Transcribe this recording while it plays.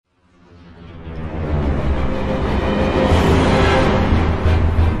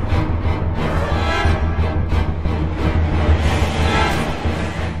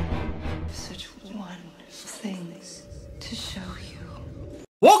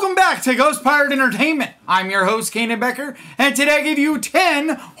Welcome back to Ghost Pirate Entertainment. I'm your host, Kanan Becker, and today I give you 10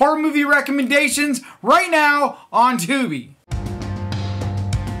 horror movie recommendations right now on Tubi.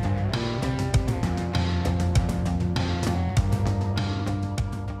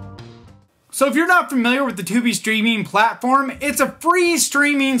 So if you're not familiar with the Tubi streaming platform, it's a free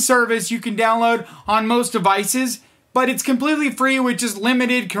streaming service you can download on most devices, but it's completely free with just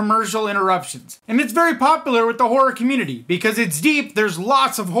limited commercial interruptions. And it's very popular with the horror community because it's deep, there's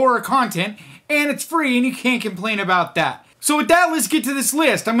lots of horror content, and it's free and you can't complain about that. So with that, let's get to this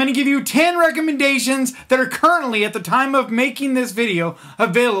list. I'm going to give you 10 recommendations that are currently, at the time of making this video,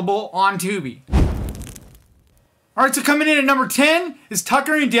 available on Tubi. Alright, so coming in at number 10 is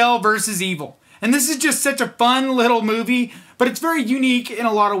Tucker and Dale vs. Evil. And this is just such a fun little movie, but it's very unique in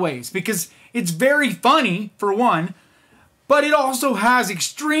a lot of ways because it's very funny, for one, but it also has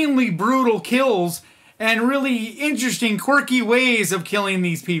extremely brutal kills and really interesting, quirky ways of killing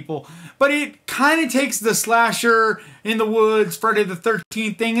these people. But it kind of takes the slasher in the woods, Friday the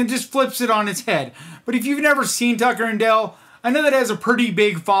 13th thing and just flips it on its head. But if you've never seen Tucker and Dale, I know that has a pretty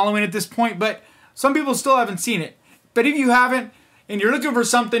big following at this point, but some people still haven't seen it. But if you haven't, and you're looking for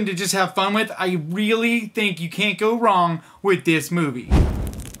something to just have fun with, I really think you can't go wrong with this movie.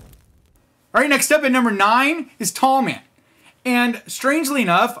 Alright, next up at number 9 is Tallman. And strangely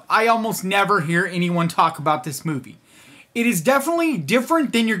enough, I almost never hear anyone talk about this movie. It is definitely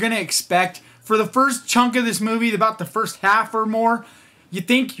different than you're going to expect. For the first chunk of this movie, about the first half or more, you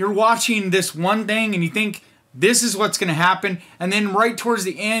think you're watching this one thing and you think this is what's going to happen. And then right towards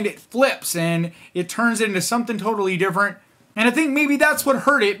the end, it flips and it turns into something totally different. And I think maybe that's what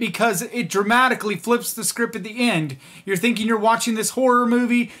hurt it because it dramatically flips the script at the end. You're thinking you're watching this horror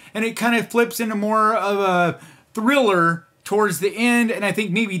movie and it kind of flips into more of a thriller towards the end, and I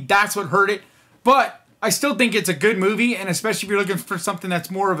think maybe that's what hurt it. But I still think it's a good movie, and especially if you're looking for something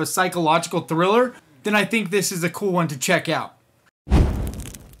that's more of a psychological thriller, then I think this is a cool one to check out.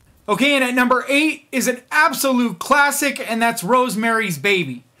 Okay, and at number 8 is an absolute classic, and that's Rosemary's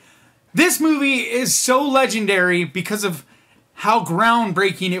Baby. This movie is so legendary because of how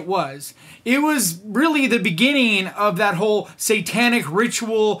groundbreaking it was. It was really the beginning of that whole satanic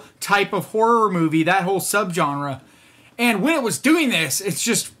ritual type of horror movie, that whole subgenre. And when it was doing this, it's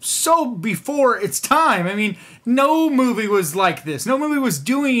just so before its time. I mean, no movie was like this. No movie was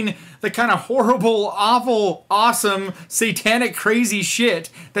doing the kind of horrible, awful, awesome, satanic, crazy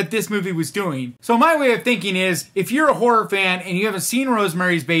shit that this movie was doing. So my way of thinking is, if you're a horror fan and you haven't seen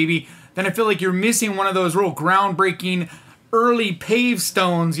Rosemary's Baby, then I feel like you're missing one of those real groundbreaking, early pave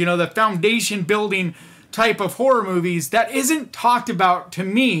stones, you know, the foundation building type of horror movies that isn't talked about, to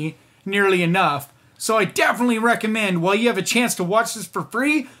me, nearly enough. So I definitely recommend, while you have a chance to watch this for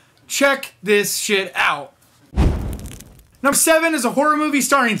free, check this shit out. Number 7 is a horror movie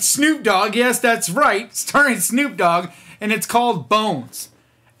starring Snoop Dogg. Yes, that's right, starring Snoop Dogg, and it's called Bones.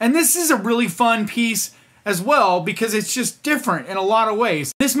 And this is a really fun piece as well because it's just different in a lot of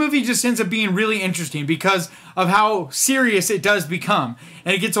ways. This movie just ends up being really interesting because of how serious it does become.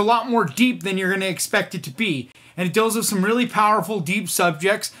 And it gets a lot more deep than you're going to expect it to be. And it deals with some really powerful, deep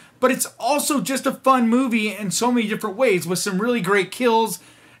subjects, but it's also just a fun movie in so many different ways with some really great kills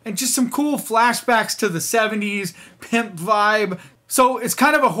and just some cool flashbacks to the 70s pimp vibe. So it's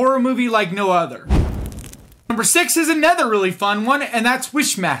kind of a horror movie like no other. Number 6 is another really fun one, and that's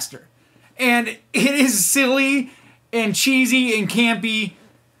Wishmaster. And it is silly and cheesy and campy,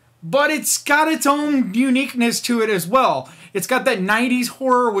 but it's got its own uniqueness to it as well. It's got that 90s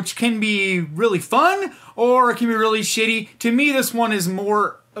horror, which can be really fun or it can be really shitty. To me, this one is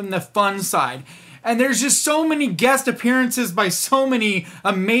more on the fun side. And there's just so many guest appearances by so many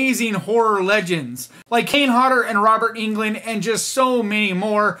amazing horror legends, like Kane Hodder and Robert Englund, and just so many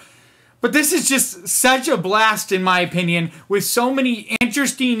more. But this is just such a blast, in my opinion, with so many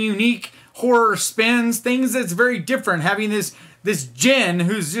interesting, unique horror spins, things that's very different, having this Jen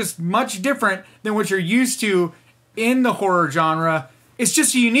who's just much different than what you're used to in the horror genre. It's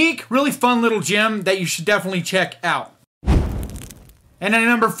just a unique, really fun little gem that you should definitely check out. And then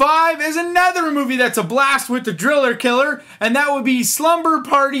number 5 is another movie that's a blast with the driller killer, and that would be Slumber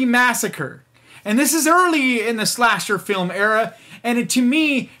Party Massacre. And this is early in the slasher film era, and to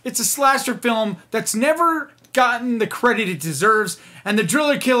me, it's a slasher film that's never gotten the credit it deserves, and the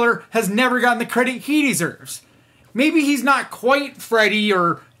driller killer has never gotten the credit he deserves. Maybe he's not quite Freddy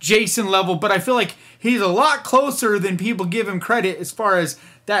or Jason level, but I feel like he's a lot closer than people give him credit as far as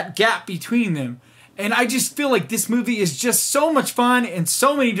that gap between them. And I just feel like this movie is just so much fun in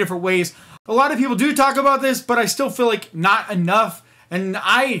so many different ways. A lot of people do talk about this, but I still feel like not enough. And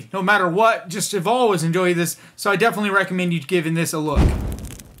I, no matter what, just have always enjoyed this. So I definitely recommend you giving this a look.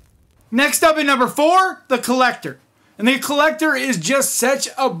 Next up at number 4, The Collector. And The Collector is just such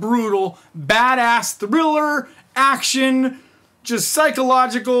a brutal, badass thriller, action, just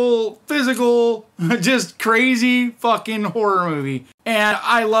psychological, physical, just crazy fucking horror movie. And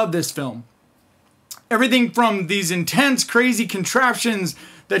I love this film. Everything from these intense, crazy contraptions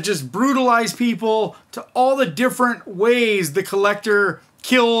that just brutalize people to all the different ways the Collector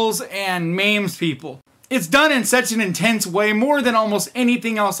kills and maims people. It's done in such an intense way, more than almost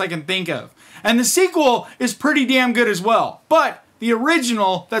anything else I can think of. And the sequel is pretty damn good as well. But the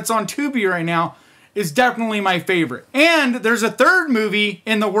original that's on Tubi right now is definitely my favorite. And there's a third movie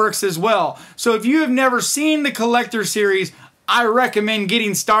in the works as well. So if you have never seen the Collector series, I recommend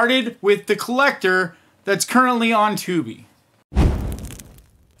getting started with The Collector that's currently on Tubi.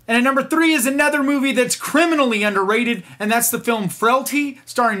 And at number 3 is another movie that's criminally underrated, and that's the film Frailty,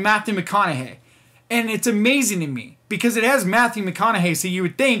 starring Matthew McConaughey. And it's amazing to me, because it has Matthew McConaughey, so you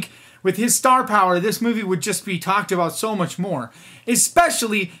would think with his star power, this movie would just be talked about so much more.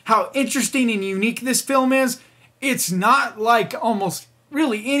 Especially how interesting and unique this film is. It's not like almost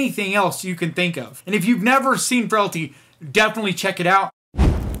really anything else you can think of. And if you've never seen Frailty, definitely check it out.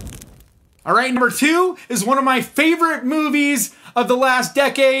 Alright, number 2 is one of my favorite movies of the last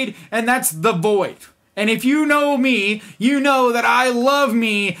decade, and that's The Void. And if you know me, you know that I love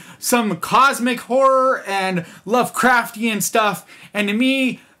me some cosmic horror and Lovecraftian stuff. And to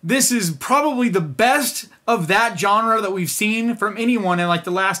me, this is probably the best of that genre that we've seen from anyone in like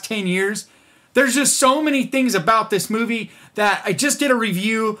the last 10 years. There's just so many things about this movie that I just did a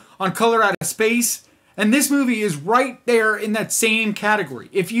review on Color Out of Space. And this movie is right there in that same category.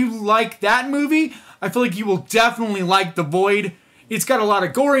 If you like that movie, I feel like you will definitely like The Void. It's got a lot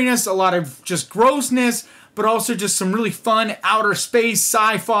of goriness, a lot of just grossness, but also just some really fun outer space,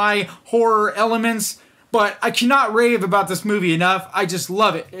 sci-fi, horror elements. But I cannot rave about this movie enough. I just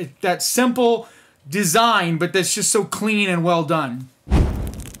love it. That simple design, but that's just so clean and well done.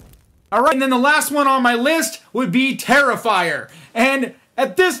 Alright, and then the last one on my list would be Terrifier. And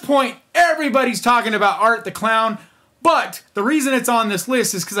at this point, everybody's talking about Art the Clown, but the reason it's on this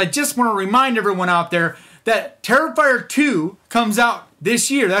list is because I just want to remind everyone out there that Terrifier 2 comes out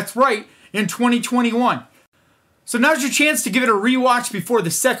this year. That's right, in 2021. So now's your chance to give it a rewatch before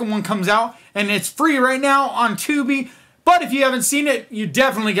the second one comes out, and it's free right now on Tubi. But if you haven't seen it, you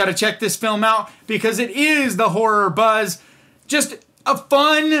definitely got to check this film out because it is the horror buzz. Just a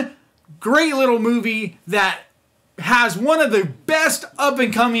fun, great little movie that has one of the best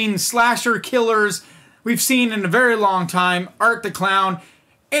up-and-coming slasher killers we've seen in a very long time, Art the Clown.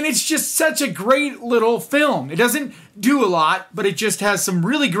 And it's just such a great little film. It doesn't do a lot, but it just has some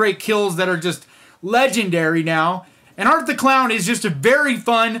really great kills that are just legendary now. And Art the Clown is just a very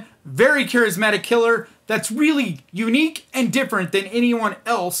fun, very charismatic killer that's really unique and different than anyone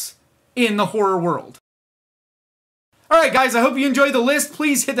else in the horror world. Alright guys, I hope you enjoyed the list.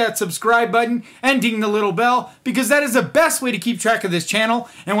 Please hit that subscribe button and ding the little bell because that is the best way to keep track of this channel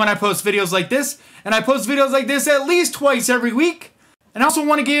and when I post videos like this. And I post videos like this at least twice every week. And I also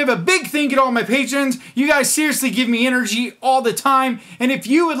want to give a big thank you to all my patrons. You guys seriously give me energy all the time. And if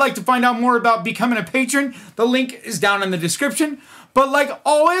you would like to find out more about becoming a patron, the link is down in the description. But like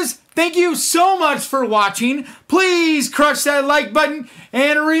always, thank you so much for watching. Please crush that like button.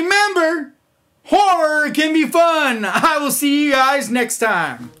 And remember, horror can be fun. I will see you guys next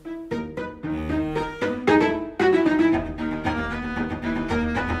time.